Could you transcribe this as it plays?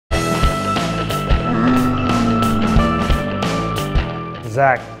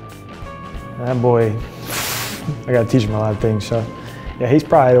Zac, that boy, I gotta teach him a lot of things, so yeah, he's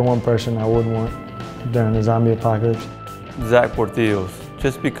probably the one person I wouldn't want during the zombie apocalypse. Zac Portillos,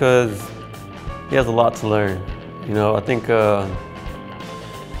 just because he has a lot to learn. You know, I think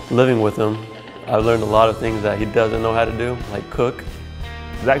living with him, I've learned a lot of things that he doesn't know how to do, like cook.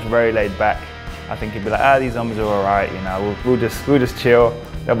 Zac's very laid back. I think he'd be like, these zombies are all right, you know, we'll just chill,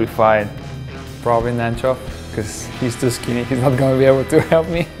 they'll be fine. Probably Nanchov, because he's too skinny, he's not going to be able to help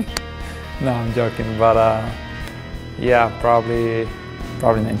me. No, I'm joking, but yeah, probably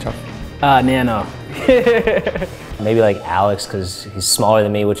Nanchov. Nano. Maybe like Alex, because he's smaller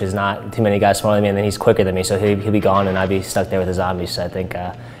than me, which is not too many guys smaller than me, and then he's quicker than me, so he'll be gone and I'd be stuck there with the zombies, so I think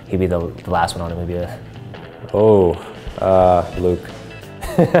he'd be the last one on him. Luke.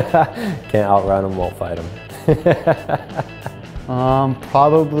 Can't outrun him, won't fight him.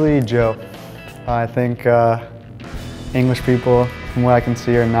 Probably Joe. I think English people, from what I can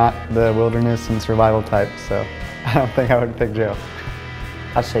see, are not the wilderness and survival type, so I don't think I would pick Joe.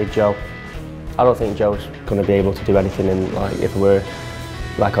 I'd say Joe. I don't think Joe's going to be able to do anything in, like, if we're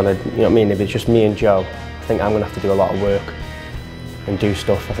like on a, you know what I mean, if it's just me and Joe, I think I'm going to have to do a lot of work and do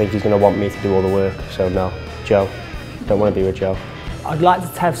stuff. I think he's going to want me to do all the work, so no, Joe. Don't want to be with Joe. I'd like to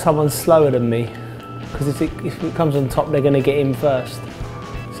have someone slower than me, because if it comes on top, they're going to get in first.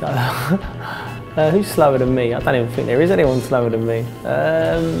 So, who's slower than me? I don't even think there is anyone slower than me.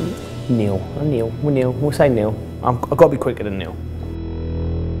 Neil. We'll say Neil. I've got to be quicker than Neil.